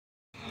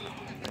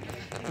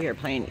We are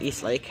playing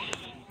Eastlake.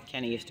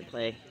 Kenny used to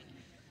play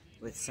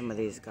with some of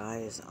these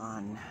guys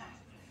on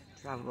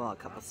travel ball a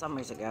couple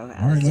summers ago.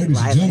 All right, ladies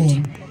and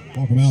gentlemen,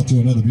 welcome out to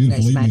another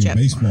beautiful evening of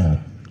baseball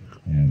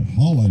and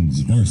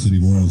Holland's Varsity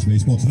Royals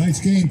baseball. Tonight's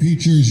game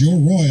features your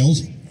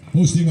Royals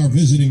hosting our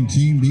visiting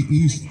team, the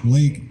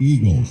Eastlake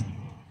Eagles,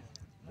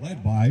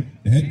 led by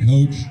head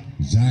coach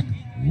Zach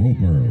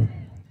Roper.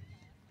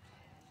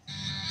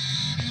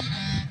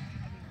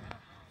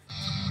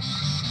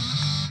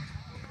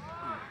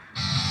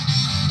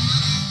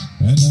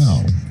 And now,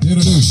 to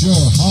introduce your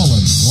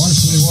Holland's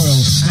Varsity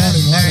Royals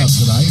starting lineup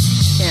tonight,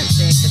 can't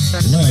think the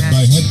sun led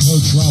by head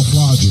coach Ralph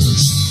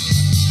Rogers.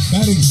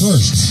 Batting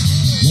first,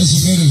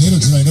 designated hitter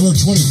tonight, number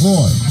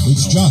 24,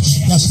 it's Josh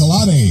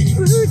Castellani.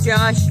 Woohoo,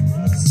 Josh.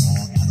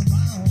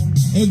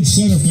 In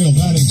center field,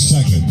 batting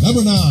second,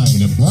 number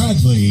 9,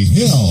 Bradley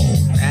Hill.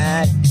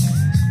 Brad.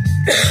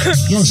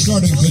 Your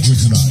starting pitcher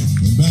tonight,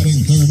 in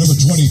batting third, number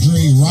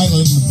 23,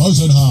 Ryland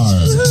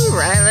Bosenhard. Woohoo,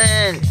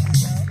 Ryland.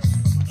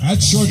 At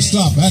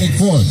shortstop, batting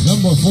fourth,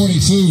 number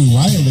 42,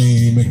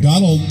 Riley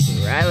McDonald.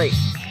 Riley.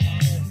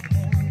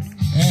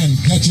 And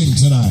catching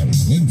tonight,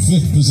 in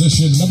fifth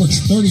position, number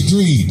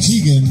 33,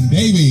 Tegan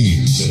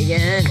Davies.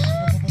 Tegan.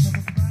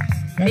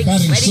 At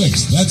batting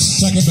sixth, that's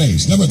second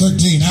base, number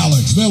 13,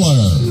 Alex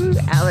Miller. Ooh,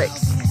 Alex.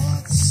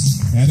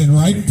 And in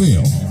right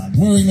field,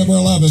 wearing number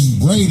 11,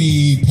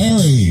 Brady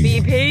Perry.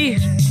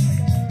 BP.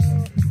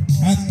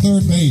 At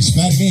third base,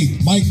 batting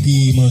eighth,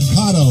 Mikey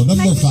Mercado,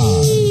 number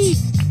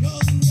 5.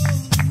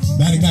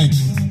 Batting ninth,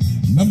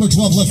 number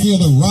 12, left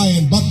fielder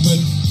Ryan Buckman.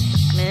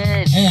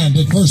 Man. And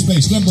at first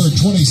base, number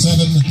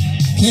 27,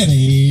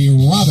 Kenny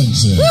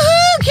Robinson.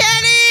 Woohoo,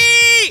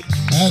 Kenny!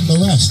 And the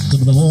rest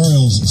of the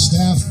Royals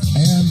staff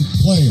and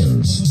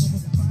players.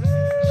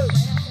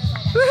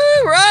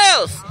 Woohoo,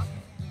 Royals!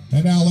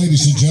 And now,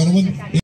 ladies and gentlemen,